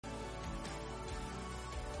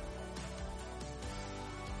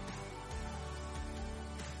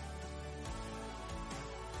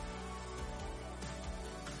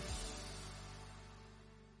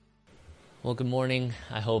Well, good morning.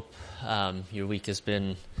 I hope your week has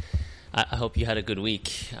been. I hope you had a good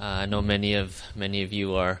week. I know many of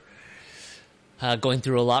you are going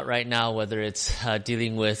through a lot right now, whether it's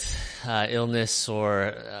dealing with illness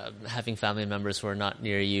or having family members who are not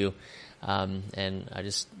near you. And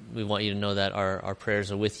we want you to know that our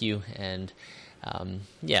prayers are with you. And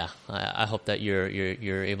I hope that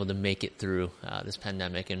you're able to make it through this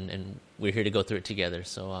pandemic, and we're here to go through it together.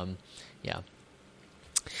 So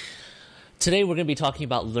Today we're going to be talking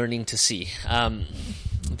about learning to see.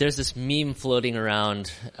 There's this meme floating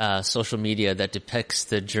around social media that depicts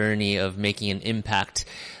the journey of making an impact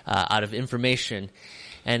out of information.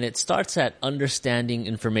 And it starts at understanding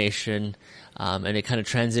information, and it kind of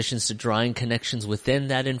transitions to drawing connections within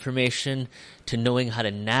that information, to knowing how to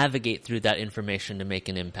navigate through that information to make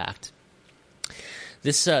an impact.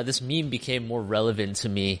 This meme became more relevant to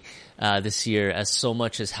me this year as so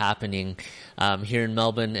much is happening here in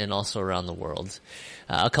Melbourne and also around the world.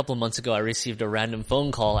 A couple of months ago, I received a random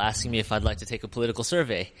phone call asking me if I'd like to take a political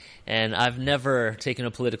survey. And I've never taken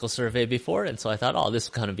a political survey before, and so I thought, this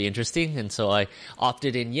will kind of be interesting. And so I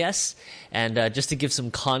opted in yes. And just to give some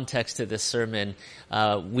context to this sermon,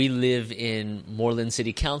 we live in Moreland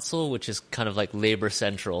City Council, which is kind of like Labor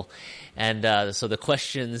Central. And so the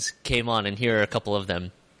questions came on, and here are a couple of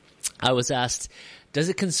them. I was asked, does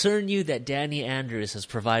it concern you that Danny Andrews has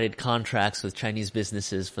provided contracts with Chinese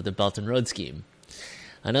businesses for the Belt and Road scheme?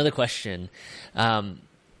 Another question, are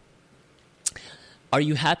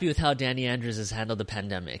you happy with how Danny Andrews has handled the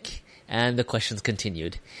pandemic? And the questions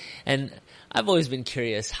continued. And I've always been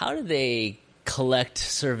curious, how do they collect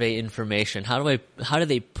survey information? How do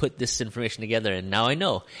they put this information together? And now I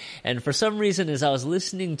know. And for some reason, as I was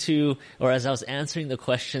listening to, or as I was answering the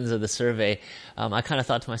questions of the survey, I kind of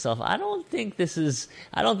thought to myself, I don't think this is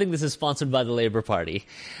sponsored by the Labour Party.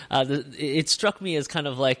 It struck me as kind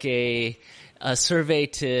of like a survey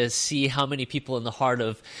to see how many people in the heart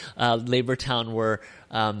of Labour Town were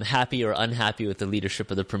happy or unhappy with the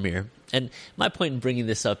leadership of the Premier. And my point in bringing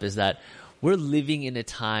this up is that we're living in a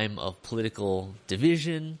time of political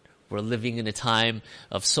division. We're living in a time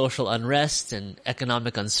of social unrest and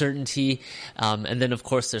economic uncertainty. And then, of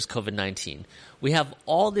course, there's COVID-19. We have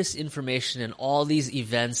all this information and all these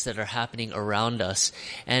events that are happening around us,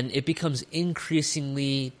 and it becomes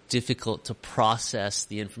increasingly difficult to process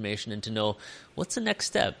the information and to know what's the next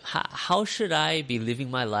step. How should I be living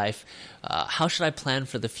my life? How should I plan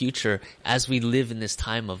for the future as we live in this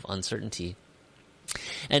time of uncertainty?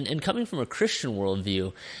 And coming from a Christian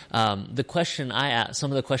worldview, some of the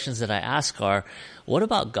questions that I ask are, what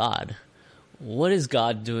about God? What is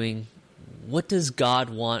God doing? What does God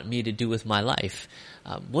want me to do with my life?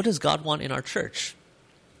 What does God want in our church?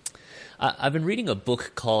 I've been reading a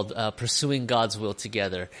book called Pursuing God's Will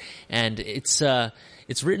Together, and it's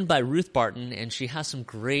written by Ruth Barton, and she has some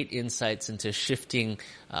great insights into shifting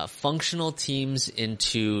functional teams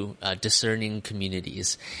into discerning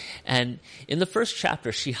communities. And in the first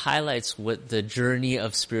chapter, she highlights what the journey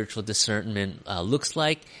of spiritual discernment looks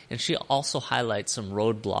like, and she also highlights some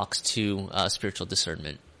roadblocks to spiritual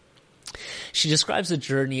discernment. She describes the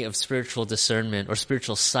journey of spiritual discernment or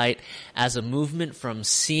spiritual sight as a movement from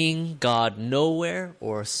seeing God nowhere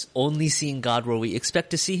or only seeing God where we expect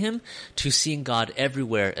to see him to seeing God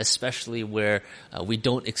everywhere, especially where we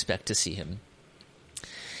don't expect to see him.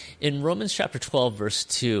 In Romans chapter 12, verse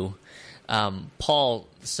 2, Paul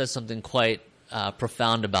says something quite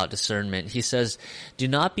profound about discernment. He says, do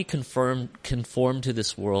not be conformed to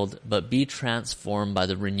this world, but be transformed by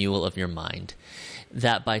the renewal of your mind,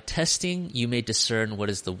 that by testing you may discern what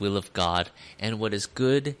is the will of God and what is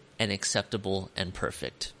good and acceptable and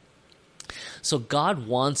perfect. So God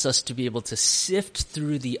wants us to be able to sift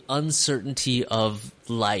through the uncertainty of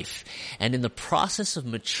life. And in the process of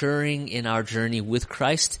maturing in our journey with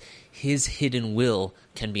Christ, his hidden will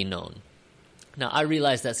can be known. Now, I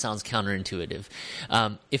realize that sounds counterintuitive.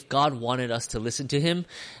 If God wanted us to listen to him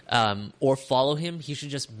or follow him, he should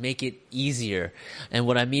just make it easier. And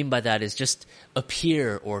what I mean by that is just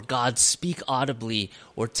appear, or God speak audibly,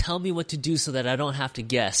 or tell me what to do so that I don't have to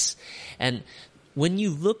guess. And when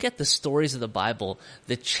you look at the stories of the Bible,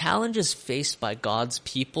 the challenges faced by God's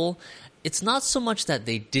people, it's not so much that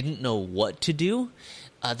they didn't know what to do.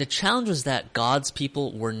 The challenge was that God's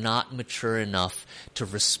people were not mature enough to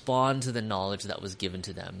respond to the knowledge that was given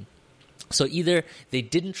to them. So either they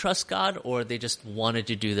didn't trust God or they just wanted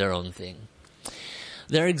to do their own thing.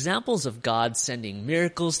 There are examples of God sending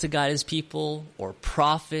miracles to guide his people, or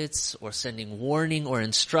prophets, or sending warning or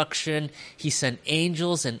instruction. He sent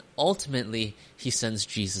angels, and ultimately he sends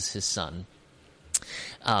Jesus, his son.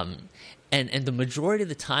 And the majority of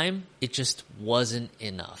the time, it just wasn't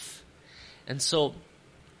enough. And so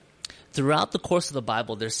throughout the course of the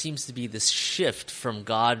Bible, there seems to be this shift from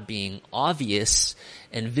God being obvious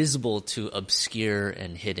and visible to obscure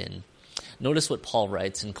and hidden. Notice what Paul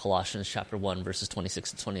writes in Colossians chapter 1, verses 26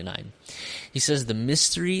 to 29. He says, "The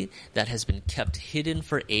mystery that has been kept hidden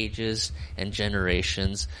for ages and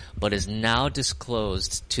generations, but is now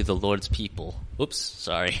disclosed to the Lord's people." Oops,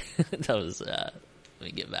 sorry. That was, let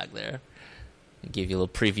me get back there. I'll give you a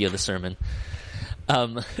little preview of the sermon.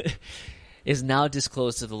 Is now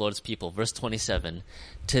disclosed to the Lord's people. Verse 27,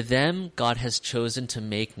 "To them God has chosen to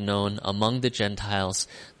make known among the Gentiles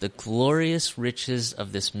the glorious riches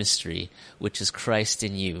of this mystery, which is Christ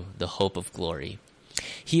in you, the hope of glory.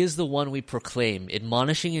 He is the one we proclaim,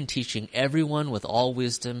 admonishing and teaching everyone with all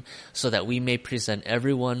wisdom, so that we may present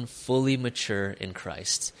everyone fully mature in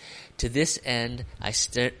Christ. To this end, I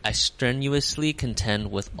strenuously contend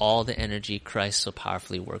with all the energy Christ so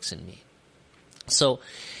powerfully works in me." So,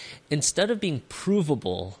 instead of being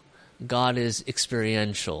provable, God is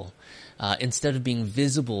experiential. Instead of being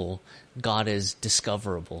visible, God is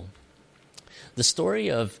discoverable. The story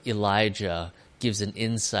of Elijah gives an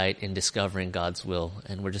insight in discovering God's will,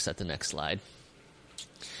 and we're just at the next slide.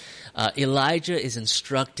 Elijah is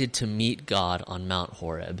instructed to meet God on Mount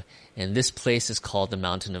Horeb, and this place is called the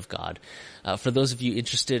Mountain of God. For those of you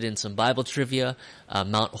interested in some Bible trivia,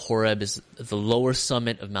 Mount Horeb is the lower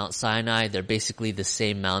summit of Mount Sinai. They're basically the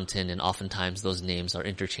same mountain, and oftentimes those names are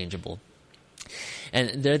interchangeable.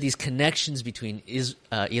 And there are these connections between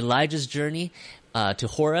Elijah's journey to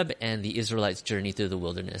Horeb and the Israelites' journey through the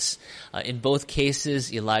wilderness. In both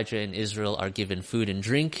cases, Elijah and Israel are given food and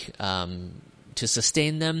drink to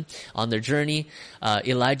sustain them on their journey.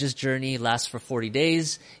 Elijah's journey lasts for 40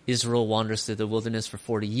 days. Israel wanders through the wilderness for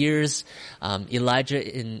 40 years.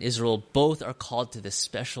 Elijah and Israel both are called to this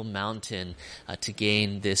special mountain to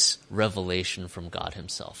gain this revelation from God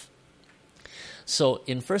himself. So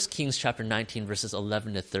in 1 Kings chapter 19, verses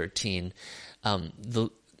 11 to 13, the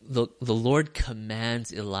Lord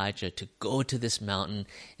commands Elijah to go to this mountain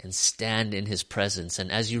and stand in his presence. And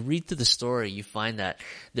as you read through the story, you find that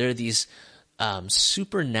there are these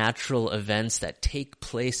supernatural events that take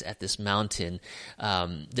place at this mountain.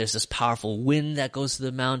 There's this powerful wind that goes to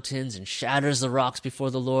the mountains and shatters the rocks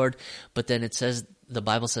before the Lord. But then the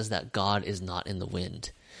Bible says that God is not in the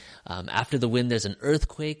wind. After the wind, there's an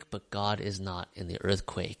earthquake, but God is not in the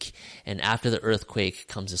earthquake. And after the earthquake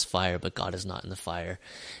comes this fire, but God is not in the fire.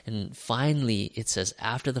 And finally, it says,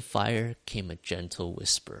 after the fire came a gentle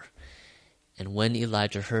whisper. And when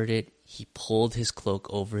Elijah heard it, he pulled his cloak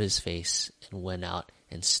over his face and went out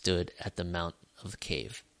and stood at the mount of the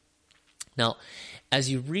cave. Now, as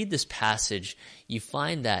you read this passage, you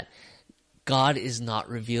find that God is not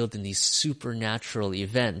revealed in these supernatural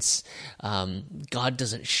events. God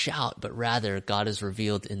doesn't shout, but rather God is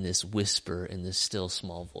revealed in this whisper, in this still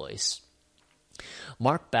small voice.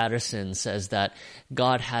 Mark Batterson says that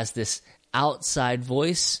God has this outside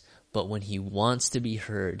voice, but when he wants to be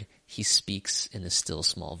heard, he speaks in a still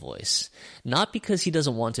small voice. Not because he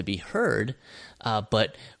doesn't want to be heard,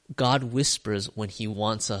 but God whispers when he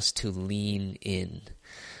wants us to lean in.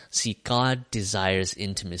 See, God desires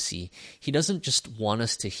intimacy. He doesn't just want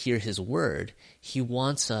us to hear his word. He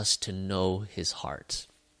wants us to know his heart.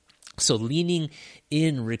 So leaning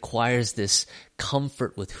in requires this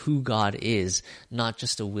comfort with who God is, not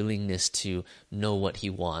just a willingness to know what he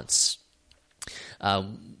wants.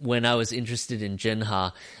 When I was interested in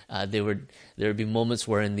Jinha, there would be moments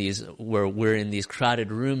where we're in these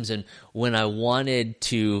crowded rooms, and when I wanted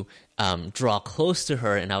to draw close to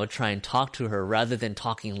her and I would try and talk to her, rather than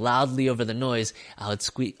talking loudly over the noise, I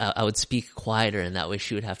would speak quieter, and that way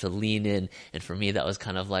she would have to lean in. And for me, that was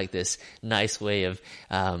kind of like this nice way of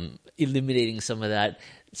eliminating some of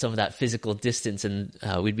that physical distance, and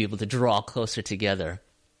we'd be able to draw closer together.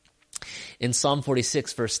 In Psalm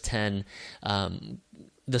 46, verse 10,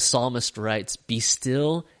 the psalmist writes, "Be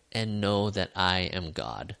still and know that I am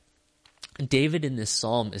God." David in this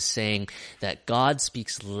psalm is saying that God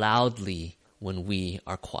speaks loudly when we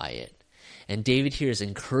are quiet. And David here is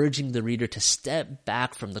encouraging the reader to step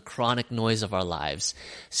back from the chronic noise of our lives,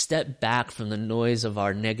 step back from the noise of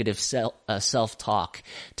our negative self-talk,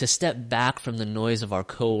 to step back from the noise of our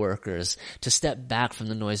coworkers, to step back from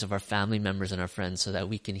the noise of our family members and our friends, so that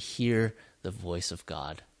we can hear the voice of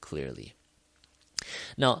God clearly.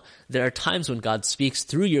 Now, there are times when God speaks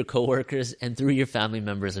through your coworkers and through your family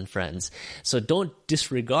members and friends. So don't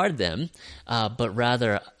disregard them, but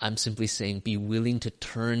rather, I'm simply saying, be willing to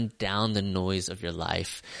turn down the noise of your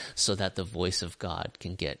life so that the voice of God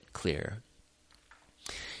can get clear.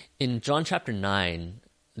 In John chapter 9,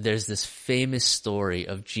 there's this famous story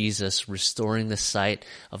of Jesus restoring the sight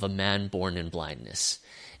of a man born in blindness.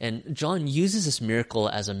 And John uses this miracle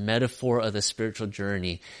as a metaphor of the spiritual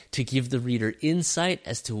journey to give the reader insight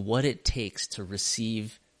as to what it takes to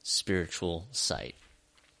receive spiritual sight.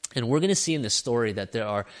 And we're going to see in this story that there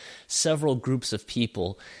are several groups of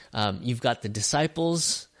people. You've got the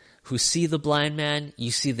disciples who see the blind man.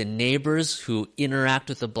 You see the neighbors who interact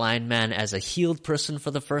with the blind man as a healed person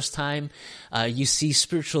for the first time. You see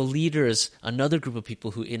spiritual leaders, another group of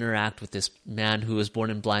people who interact with this man who was born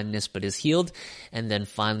in blindness but is healed. And then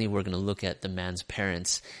finally, we're going to look at the man's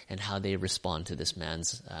parents and how they respond to this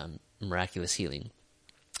man's miraculous healing.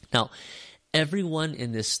 Now, everyone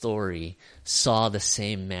in this story saw the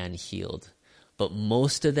same man healed, but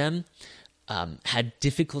most of them had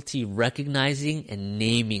difficulty recognizing and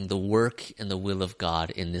naming the work and the will of God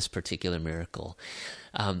in this particular miracle.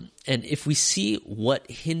 And if we see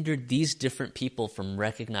what hindered these different people from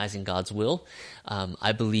recognizing God's will,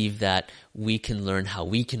 I believe that we can learn how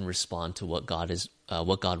we can respond to what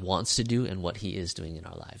God wants to do and what He is doing in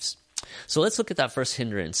our lives. So let's look at that first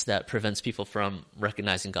hindrance that prevents people from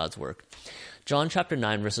recognizing God's work. John chapter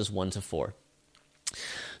 9, verses 1 to 4.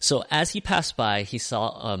 So as he passed by, he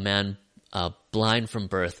saw a man blind from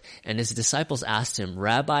birth, and his disciples asked him,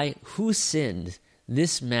 "Rabbi, who sinned,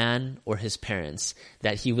 this man or his parents,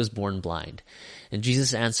 that he was born blind?" And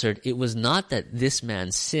Jesus answered, "It was not that this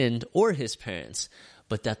man sinned or his parents,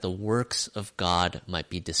 but that the works of God might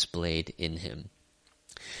be displayed in him."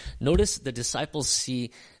 Notice the disciples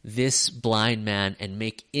see this blind man and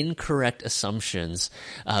make incorrect assumptions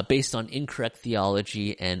based on incorrect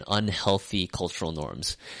theology and unhealthy cultural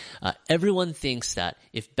norms. Everyone thinks that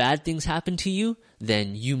if bad things happen to you,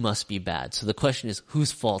 then you must be bad. So the question is,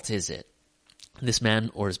 whose fault is it? This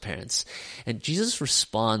man or his parents? And Jesus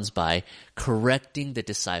responds by correcting the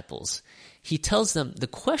disciples. He tells them the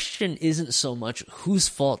question isn't so much whose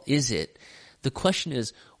fault is it. The question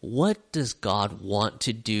is, what does God want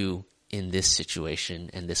to do in this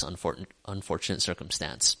situation and this unfortunate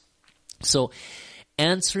circumstance? So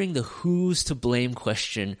answering the who's to blame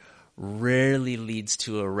question rarely leads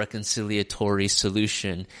to a reconciliatory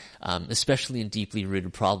solution, especially in deeply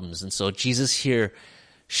rooted problems. And so Jesus here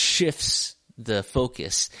shifts the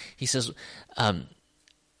focus. He says,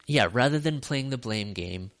 rather than playing the blame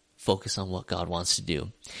game, focus on what God wants to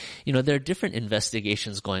do. You know, there are different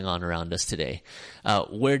investigations going on around us today.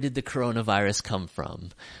 Where did the coronavirus come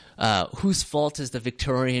from? Whose fault is the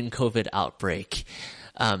Victorian COVID outbreak?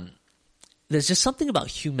 There's just something about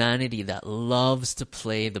humanity that loves to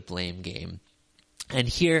play the blame game. And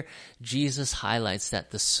here, Jesus highlights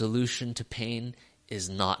that the solution to pain is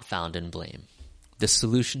not found in blame. The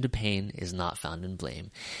solution to pain is not found in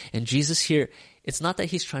blame. And Jesus here, it's not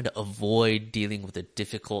that he's trying to avoid dealing with the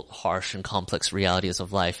difficult, harsh, and complex realities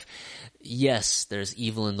of life. Yes, there's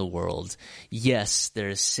evil in the world. Yes, there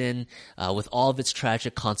is sin with all of its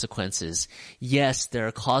tragic consequences. Yes, there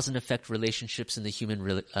are cause and effect relationships in the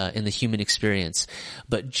human experience.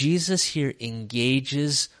 But Jesus here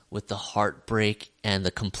engages with the heartbreak and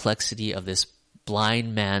the complexity of this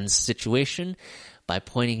blind man's situation by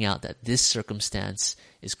pointing out that this circumstance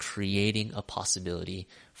is creating a possibility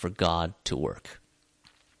for God to work.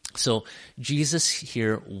 So Jesus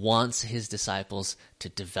here wants his disciples to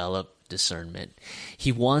develop discernment.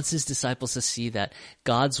 He wants his disciples to see that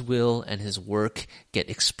God's will and his work get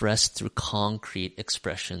expressed through concrete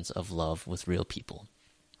expressions of love with real people.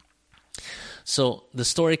 So the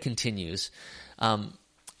story continues.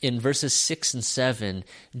 In verses 6 and 7,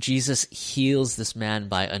 Jesus heals this man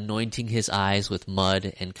by anointing his eyes with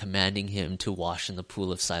mud and commanding him to wash in the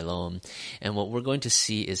pool of Siloam. And what we're going to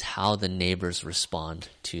see is how the neighbors respond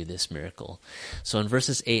to this miracle. So in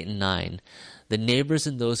verses 8 and 9, the neighbors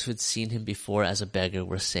and those who had seen him before as a beggar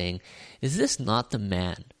were saying, "Is this not the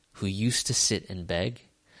man who used to sit and beg?"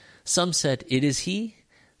 Some said, "It is he."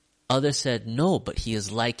 Others said, "No, but he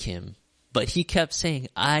is like him." But he kept saying,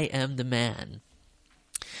 "I am the man."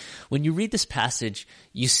 When you read this passage,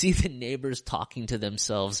 you see the neighbors talking to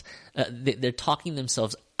themselves. They're talking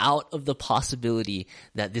themselves out of the possibility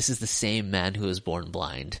that this is the same man who was born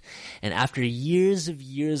blind. And after years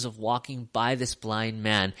of walking by this blind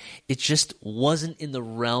man, it just wasn't in the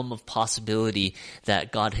realm of possibility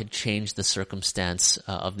that God had changed the circumstance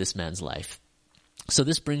of this man's life. So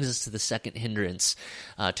this brings us to the second hindrance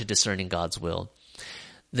to discerning God's will.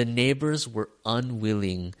 The neighbors were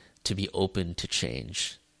unwilling to be open to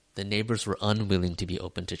change. The neighbors were unwilling to be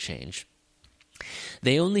open to change.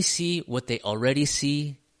 They only see what they already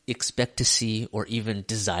see, expect to see, or even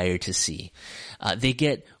desire to see. They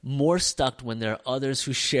get more stuck when there are others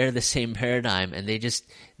who share the same paradigm and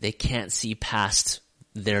they can't see past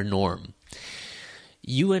their norm.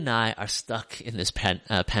 You and I are stuck in this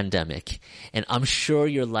pandemic, and I'm sure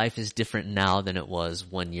your life is different now than it was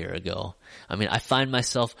 1 year ago. I mean, I find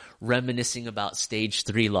myself reminiscing about stage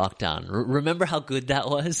 3 lockdown. Remember how good that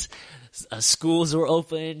was? Schools were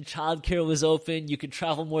open, childcare was open, you could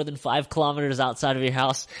travel more than 5 kilometers outside of your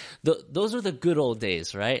house. Those are the good old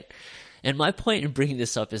days, right? And my point in bringing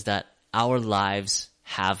this up is that our lives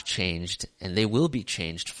have changed, and they will be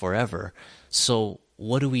changed forever. So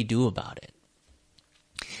what do we do about it?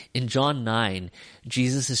 In John 9,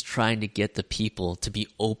 Jesus is trying to get the people to be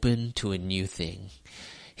open to a new thing.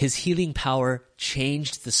 His healing power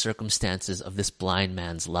changed the circumstances of this blind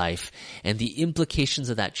man's life, and the implications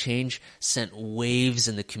of that change sent waves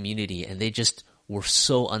in the community, and they just were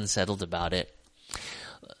so unsettled about it.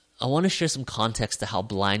 I want to share some context to how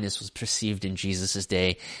blindness was perceived in Jesus'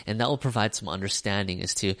 day, and that will provide some understanding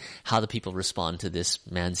as to how the people respond to this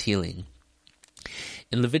man's healing.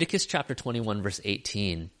 In Leviticus chapter 21, verse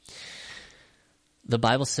 18, the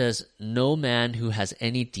Bible says, "No man who has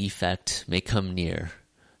any defect may come near.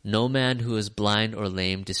 No man who is blind or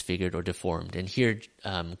lame, disfigured or deformed." And here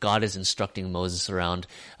God is instructing Moses around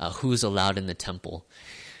who's allowed in the temple.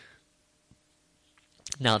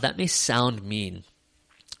 Now that may sound mean,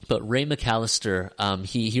 but Ray McAllister,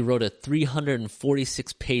 he wrote a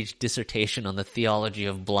 346-page dissertation on the theology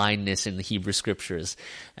of blindness in the Hebrew Scriptures.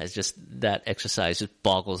 As just that exercise just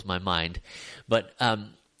boggles my mind. But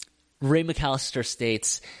Ray McAllister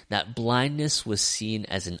states that blindness was seen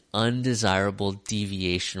as an undesirable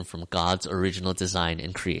deviation from God's original design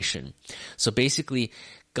and creation. So basically,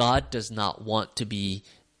 God does not want to be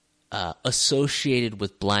associated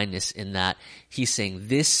with blindness, in that he's saying,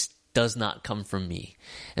 this does not come from me.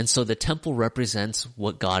 And so the temple represents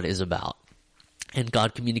what God is about. And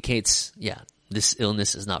God communicates, this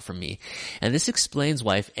illness is not from me. And this explains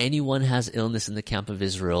why if anyone has illness in the camp of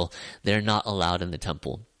Israel, they're not allowed in the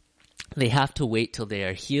temple. They have to wait till they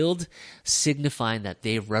are healed, signifying that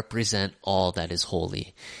they represent all that is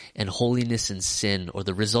holy. And holiness and sin, or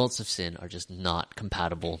the results of sin, are just not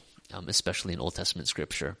compatible, especially in Old Testament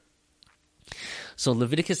scripture. So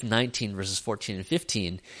Leviticus 19, verses 14 and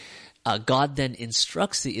 15, God then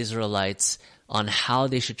instructs the Israelites on how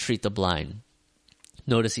they should treat the blind.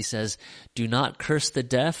 Notice he says, "Do not curse the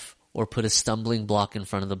deaf or put a stumbling block in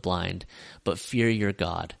front of the blind, but fear your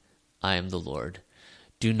God. I am the Lord.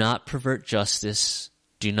 Do not pervert justice.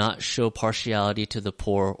 Do not show partiality to the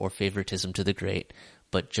poor or favoritism to the great,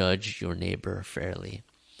 but judge your neighbor fairly."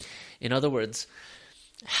 In other words,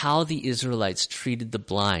 how the Israelites treated the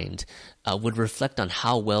blind would reflect on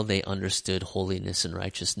how well they understood holiness and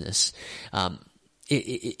righteousness.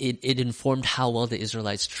 It informed how well the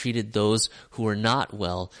Israelites treated those who were not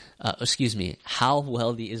how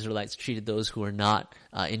well the Israelites treated those who were not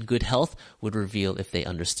in good health would reveal if they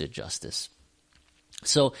understood justice.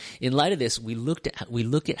 So in light of this, we look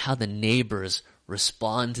at how the neighbors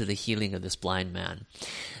respond to the healing of this blind man.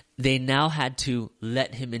 They now had to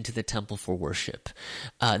let him into the temple for worship.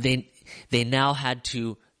 They now had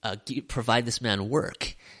to provide this man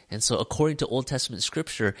work. And so according to Old Testament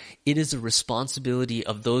scripture, it is the responsibility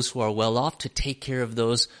of those who are well off to take care of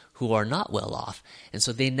those who are not well off. And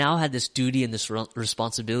so they now had this duty and this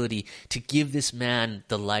responsibility to give this man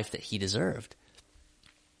the life that he deserved.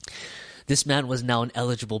 This man was now an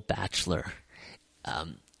eligible bachelor.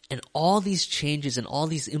 And all these changes and all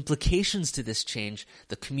these implications to this change,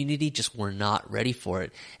 the community just were not ready for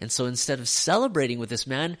it. And so instead of celebrating with this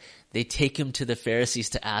man, they take him to the Pharisees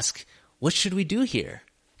to ask, what should we do here?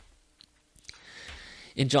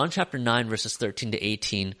 In John chapter 9, verses 13 to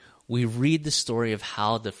 18, we read the story of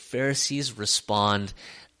how the Pharisees respond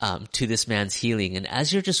to this man's healing. And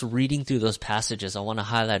as you're just reading through those passages, I want to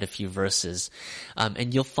highlight a few verses.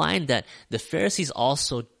 And you'll find that the Pharisees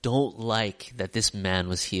also don't like that this man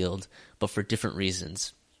was healed, but for different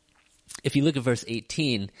reasons. If you look at verse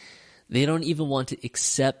 18, they don't even want to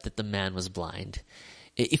accept that the man was blind.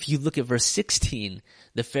 If you look at verse 16,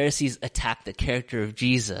 the Pharisees attack the character of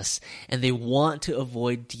Jesus, and they want to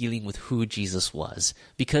avoid dealing with who Jesus was.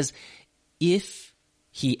 Because if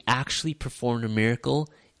he actually performed a miracle,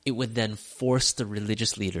 it would then force the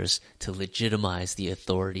religious leaders to legitimize the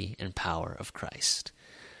authority and power of Christ.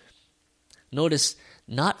 Notice,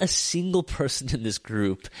 not a single person in this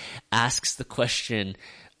group asks the question,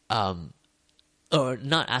 not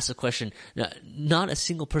a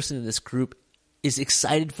single person in this group is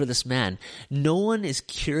excited for this man. No one is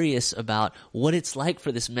curious about what it's like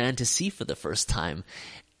for this man to see for the first time.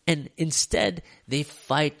 And instead, they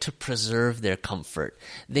fight to preserve their comfort.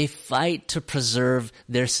 They fight to preserve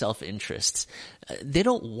their self-interests. They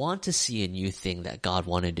don't want to see a new thing that God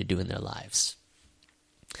wanted to do in their lives.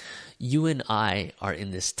 You and I are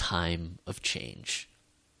in this time of change.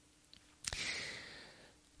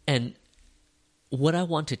 And what I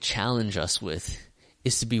want to challenge us with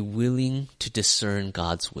is to be willing to discern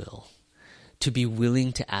God's will, to be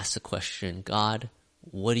willing to ask the question, God,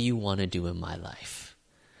 what do you want to do in my life?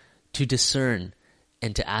 To discern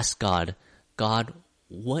and to ask God, God,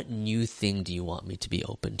 what new thing do you want me to be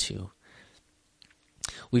open to?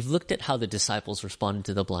 We've looked at how the disciples responded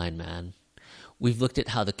to the blind man. We've looked at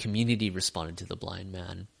how the community responded to the blind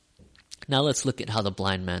man. Now let's look at how the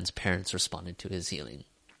blind man's parents responded to his healing.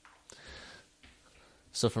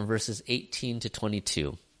 So from verses 18 to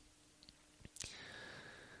 22.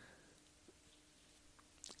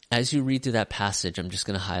 As you read through that passage, I'm just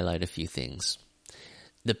going to highlight a few things.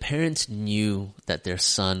 The parents knew that their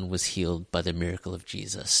son was healed by the miracle of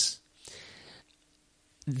Jesus.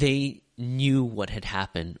 They knew what had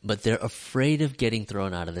happened, but they're afraid of getting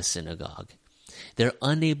thrown out of the synagogue. They're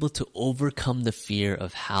unable to overcome the fear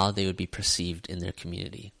of how they would be perceived in their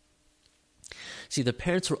community. See, the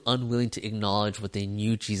parents were unwilling to acknowledge what they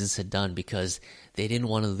knew Jesus had done because they didn't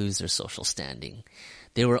want to lose their social standing.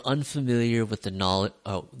 They were unfamiliar with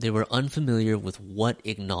what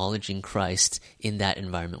acknowledging Christ in that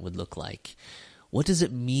environment would look like. What does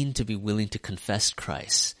it mean to be willing to confess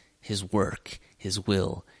Christ, his work, his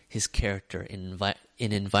will, his character in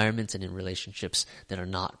environments and in relationships that are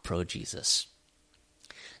not pro-Jesus?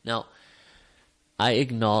 Now, I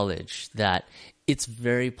acknowledge that it's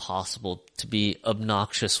very possible to be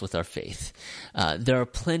obnoxious with our faith. There are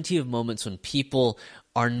plenty of moments when people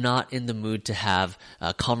are not in the mood to have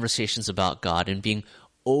conversations about God, and being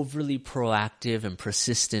overly proactive and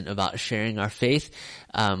persistent about sharing our faith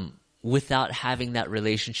without having that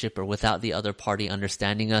relationship or without the other party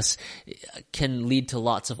understanding us can lead to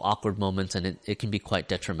lots of awkward moments, and it can be quite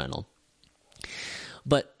detrimental.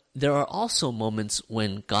 But there are also moments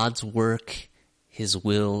when God's work, his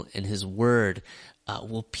will, and his word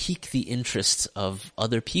will pique the interests of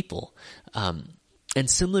other people. And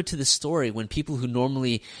similar to the story, when people who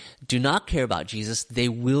normally do not care about Jesus, they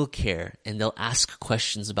will care, and they'll ask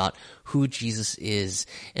questions about who Jesus is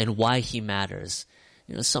and why he matters.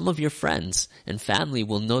 You know, some of your friends and family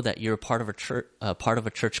will know that you're a part of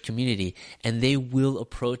a church community, and they will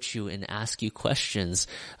approach you and ask you questions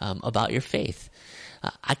about your faith.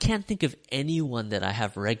 I can't think of anyone that I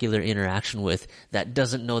have regular interaction with that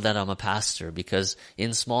doesn't know that I'm a pastor, because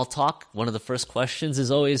in small talk, one of the first questions is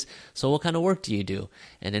always, so what kind of work do you do?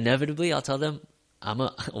 And inevitably I'll tell them,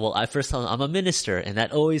 I first tell them I'm a minister, and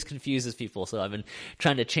that always confuses people. So I've been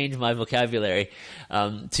trying to change my vocabulary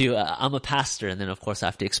to I'm a pastor, and then of course I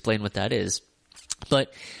have to explain what that is.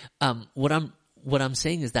 But what I'm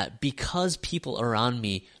saying is that because people around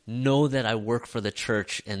me know that I work for the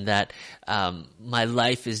church and that my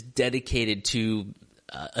life is dedicated to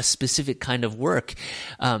a specific kind of work,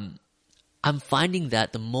 I'm finding that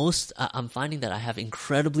I have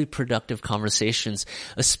incredibly productive conversations,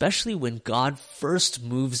 especially when God first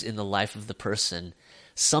moves in the life of the person.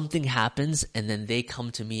 Something happens, and then they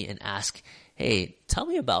come to me and ask, "Hey, tell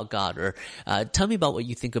me about God," or "Tell me about what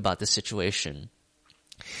you think about this situation."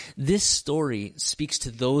 This story speaks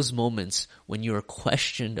to those moments when you are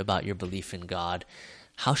questioned about your belief in God.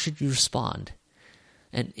 How should you respond?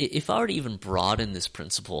 And if I were to even broaden this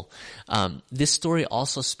principle, this story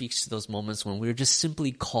also speaks to those moments when we're just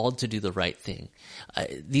simply called to do the right thing.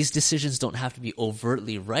 These decisions don't have to be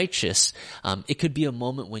overtly righteous. It could be a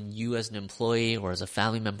moment when you as an employee or as a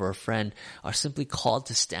family member or friend are simply called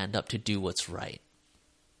to stand up to do what's right.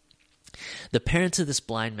 The parents of this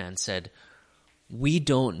blind man said, "We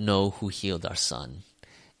don't know who healed our son."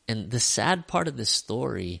 And the sad part of this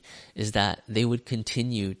story is that they would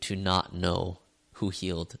continue to not know who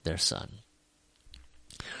healed their son.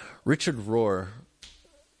 Richard Rohr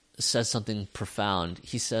says something profound.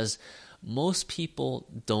 He says, most people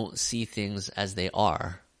don't see things as they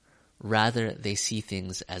are. Rather, they see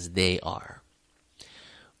things as they are.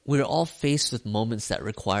 We're all faced with moments that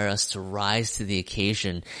require us to rise to the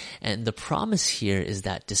occasion, and the promise here is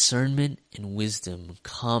that discernment and wisdom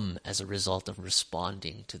come as a result of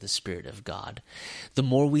responding to the Spirit of God. The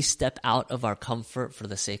more we step out of our comfort for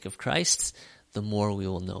the sake of Christ, the more we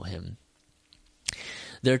will know him.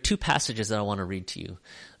 There are two passages that I want to read to you.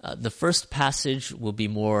 The first passage will be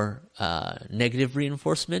more negative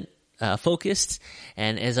reinforcement focused,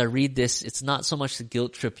 and as I read this, it's not so much to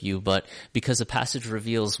guilt trip you, but because the passage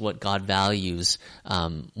reveals what God values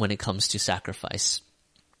when it comes to sacrifice.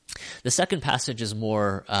 The second passage is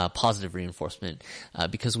more positive reinforcement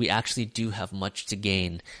because we actually do have much to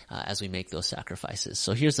gain as we make those sacrifices.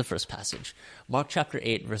 So here's the first passage. Mark chapter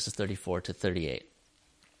 8, verses 34 to 38.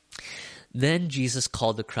 Then Jesus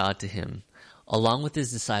called the crowd to him, along with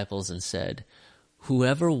his disciples, and said,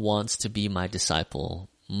 "Whoever wants to be my disciple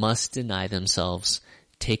must deny themselves,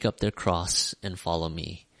 take up their cross, and follow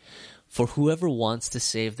me. For whoever wants to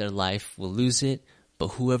save their life will lose it, but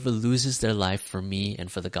whoever loses their life for me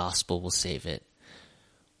and for the gospel will save it.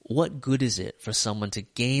 What good is it for someone to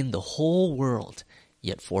gain the whole world,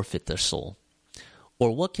 yet forfeit their soul?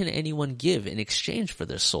 Or what can anyone give in exchange for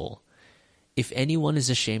their soul? If anyone is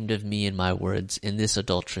ashamed of me and my words in this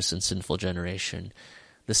adulterous and sinful generation,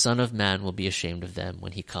 the Son of Man will be ashamed of them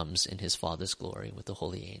when he comes in his Father's glory with the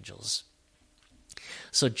holy angels."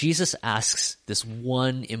 So Jesus asks this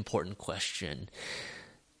one important question: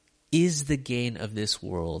 is the gain of this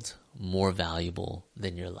world more valuable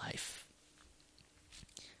than your life?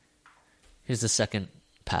 Here's the second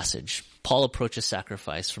passage. Paul approaches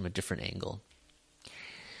sacrifice from a different angle.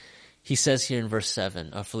 He says here in verse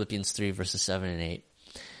 7 of Philippians 3, verses 7 and 8,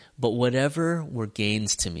 "But whatever were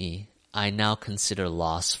gains to me, I now consider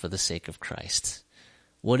loss for the sake of Christ.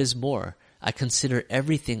 What is more, I consider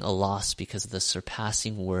everything a loss because of the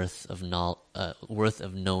surpassing worth of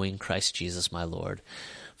knowing Christ Jesus my Lord,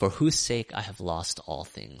 for whose sake I have lost all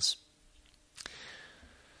things."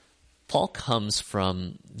 Paul comes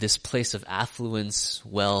from this place of affluence,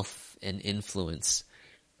 wealth, and influence.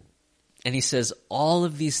 And he says, all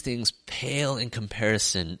of these things pale in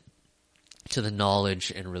comparison to the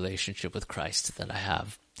knowledge and relationship with Christ that I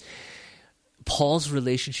have. Paul's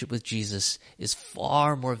relationship with Jesus is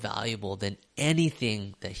far more valuable than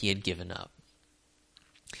anything that he had given up.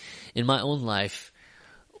 In my own life,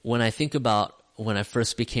 when I think about when I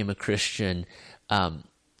first became a Christian,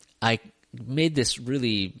 I made this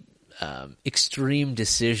really extreme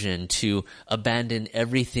decision to abandon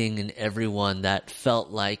everything and everyone that felt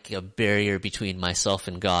like a barrier between myself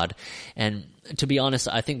and God. And to be honest,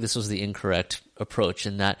 I think this was the incorrect approach,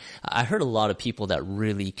 in that I hurt a lot of people that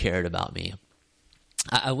really cared about me.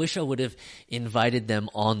 I wish I would have invited them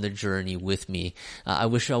on the journey with me. I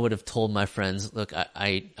wish I would have told my friends, look,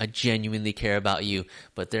 I genuinely care about you,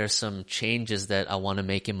 but there are some changes that I want to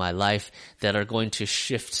make in my life that are going to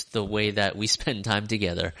shift the way that we spend time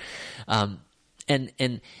together. And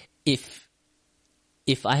if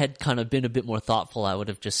I had kind of been a bit more thoughtful, I would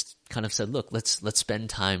have just kind of said, look, let's spend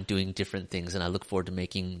time doing different things, and I look forward to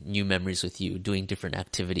making new memories with you, doing different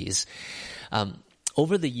activities.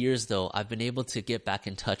 Over the years, though, I've been able to get back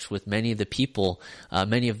in touch with many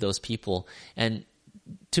of those people. And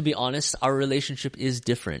to be honest, our relationship is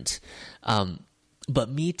different. But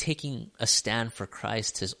me taking a stand for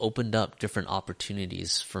Christ has opened up different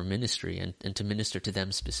opportunities for ministry and to minister to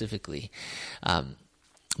them specifically.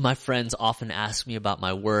 My friends often ask me about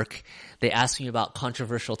my work. They ask me about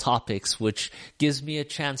controversial topics, which gives me a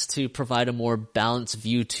chance to provide a more balanced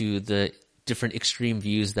view to the different extreme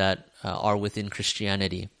views that are within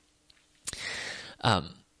Christianity.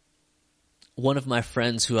 One of my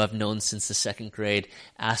friends who I've known since the second grade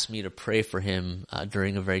asked me to pray for him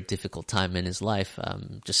during a very difficult time in his life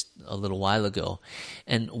just a little while ago.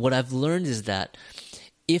 And what I've learned is that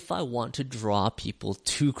if I want to draw people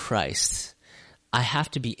to Christ, I have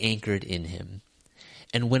to be anchored in him.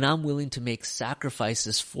 And when I'm willing to make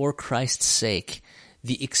sacrifices for Christ's sake,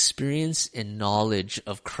 the experience and knowledge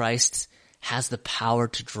of Christ has the power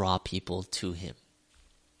to draw people to him.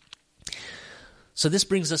 So this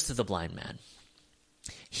brings us to the blind man.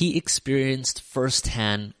 He experienced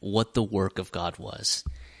firsthand what the work of God was.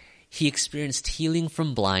 He experienced healing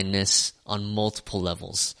from blindness on multiple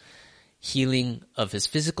levels. Healing of his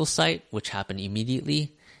physical sight, which happened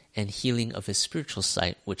immediately, and healing of his spiritual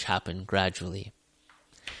sight, which happened gradually.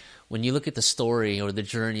 When you look at the story or the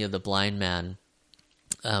journey of the blind man,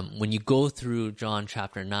 when you go through John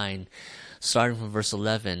chapter 9, starting from verse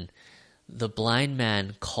 11, the blind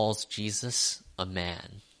man calls Jesus a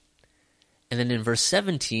man. And then in verse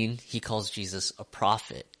 17, he calls Jesus a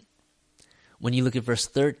prophet. When you look at verse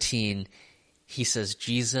 13, he says,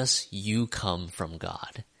 "Jesus, you come from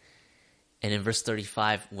God." And in verse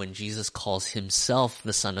 35, when Jesus calls himself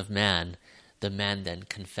the Son of Man, the man then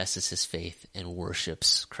confesses his faith and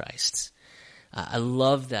worships Christ. I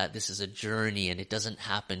love that this is a journey and it doesn't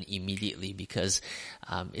happen immediately, because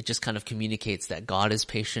it just kind of communicates that God is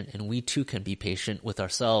patient, and we too can be patient with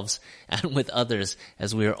ourselves and with others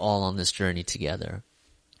as we are all on this journey together.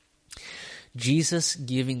 Jesus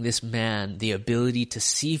giving this man the ability to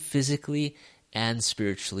see physically and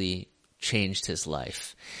spiritually changed his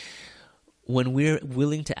life. When we're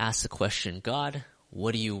willing to ask the question, God,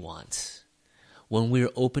 what do you want? When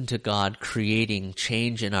we're open to God creating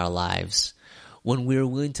change in our lives, when we're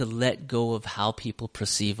willing to let go of how people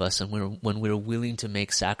perceive us, and when we're willing to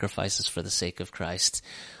make sacrifices for the sake of Christ,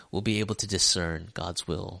 we'll be able to discern God's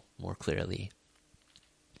will more clearly.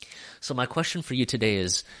 So my question for you today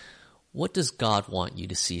is, what does God want you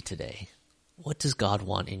to see today? What does God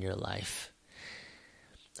want in your life?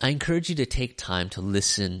 I encourage you to take time to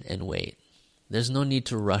listen and wait. There's no need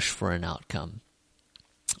to rush for an outcome.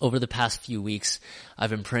 Over the past few weeks, I've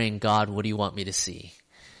been praying, God, what do you want me to see?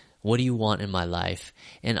 What do you want in my life?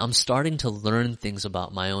 And I'm starting to learn things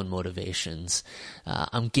about my own motivations.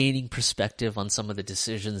 I'm gaining perspective on some of the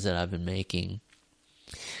decisions that I've been making.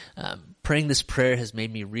 Praying this prayer has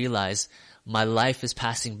made me realize my life is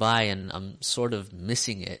passing by and I'm sort of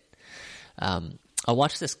missing it. I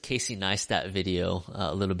watched this Casey Neistat video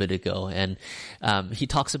a little bit ago, and he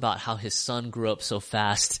talks about how his son grew up so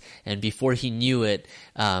fast, and before he knew it,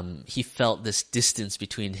 he felt this distance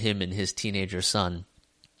between him and his teenager son.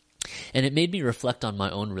 And it made me reflect on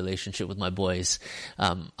my own relationship with my boys.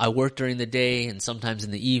 I work during the day and sometimes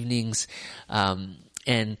in the evenings, like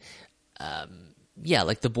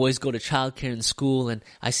the boys go to childcare and school, and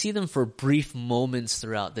I see them for brief moments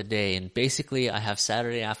throughout the day. And basically I have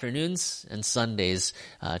Saturday afternoons and Sundays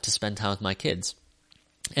to spend time with my kids.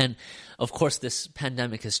 And of course this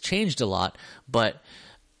pandemic has changed a lot, but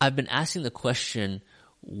I've been asking the question,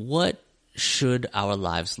 what should our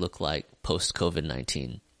lives look like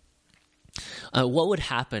post-COVID-19? What would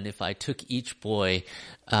happen if I took each boy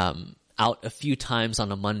out a few times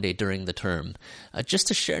on a Monday during the term, just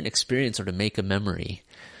to share an experience or to make a memory?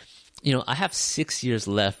 You know, I have 6 years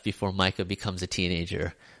left before Micah becomes a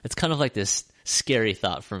teenager. It's kind of like this scary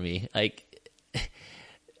thought for me.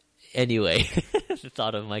 Anyway, the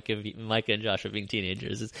thought of Micah and Joshua being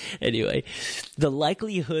teenagers is, anyway, the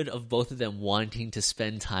likelihood of both of them wanting to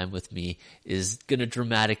spend time with me is going to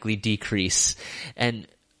dramatically decrease. And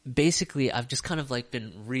basically, I've just kind of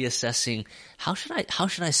been reassessing how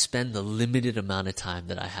should I spend the limited amount of time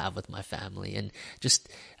that I have with my family, and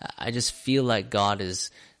I just feel like God is,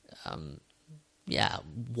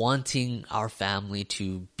 wanting our family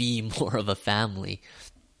to be more of a family.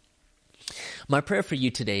 My prayer for you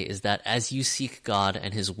today is that as you seek God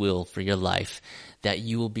and His will for your life, that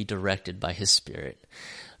you will be directed by His Spirit.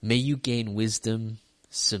 May you gain wisdom,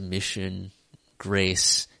 submission,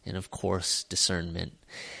 grace, and of course, discernment.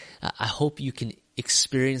 I hope you can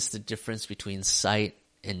experience the difference between sight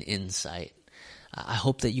and insight. I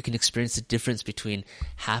hope that you can experience the difference between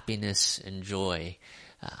happiness and joy.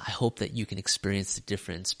 I hope that you can experience the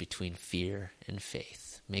difference between fear and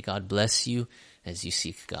faith. May God bless you as you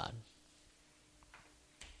seek God.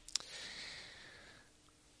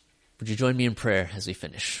 Would you join me in prayer as we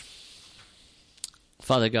finish?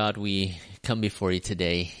 Father God, we come before you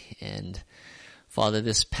today, and Father,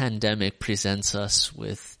 this pandemic presents us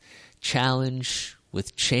with challenge,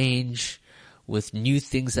 with change, with new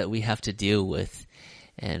things that we have to deal with.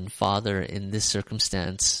 And Father, in this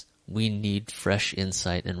circumstance, we need fresh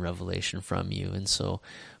insight and revelation from you. And so,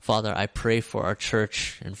 Father, I pray for our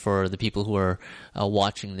church and for the people who are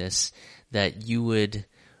watching this, that you would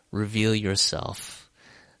reveal yourself,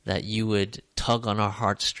 that you would tug on our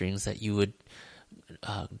heartstrings, that you would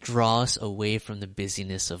draw us away from the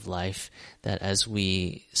busyness of life, that as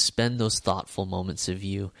we spend those thoughtful moments of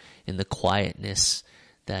you in the quietness,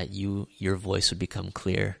 that your voice would become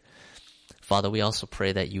clear. Father, we also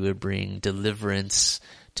pray that you would bring deliverance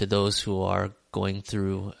to those who are going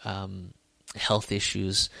through health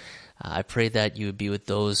issues. I pray that you would be with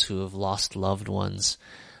those who have lost loved ones.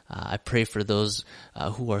 I pray for those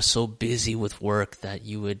who are so busy with work that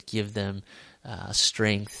you would give them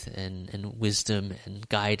strength and wisdom and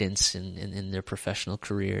guidance in their professional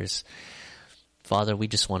careers. Father, we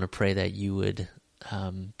just want to pray that you would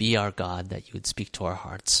be our God, that you would speak to our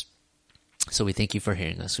hearts. So we thank you for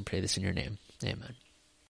hearing us. We pray this in your name. Amen.